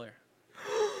 Ric Flair.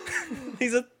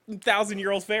 He's a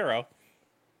 1,000-year-old pharaoh.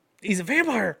 He's a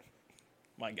vampire.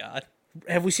 My God.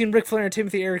 Have we seen Ric Flair and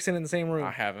Timothy Erickson in the same room?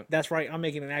 I haven't. That's right. I'm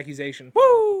making an accusation.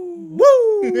 Woo!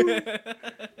 Woo!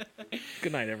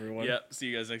 Good night, everyone. Yep. See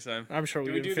you guys next time. I'm sure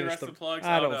Do we we didn't do the finish rest of the plugs?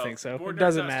 I don't know. think so. Board It Nerds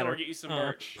doesn't Out matter. Store, get you some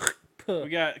merch. Puh. We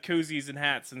got koozies and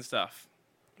hats and stuff.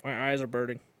 My eyes are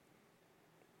burning.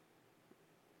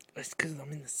 It's because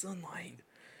I'm in the sunlight.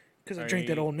 Because I drank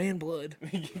that old man blood.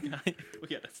 We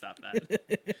gotta stop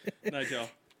that. Night, y'all.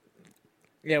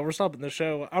 Yeah, we're stopping the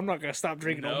show. I'm not going to stop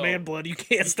drinking No. old man blood. You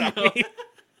can't stop me.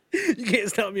 You can't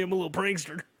stop me. I'm a little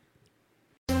prankster.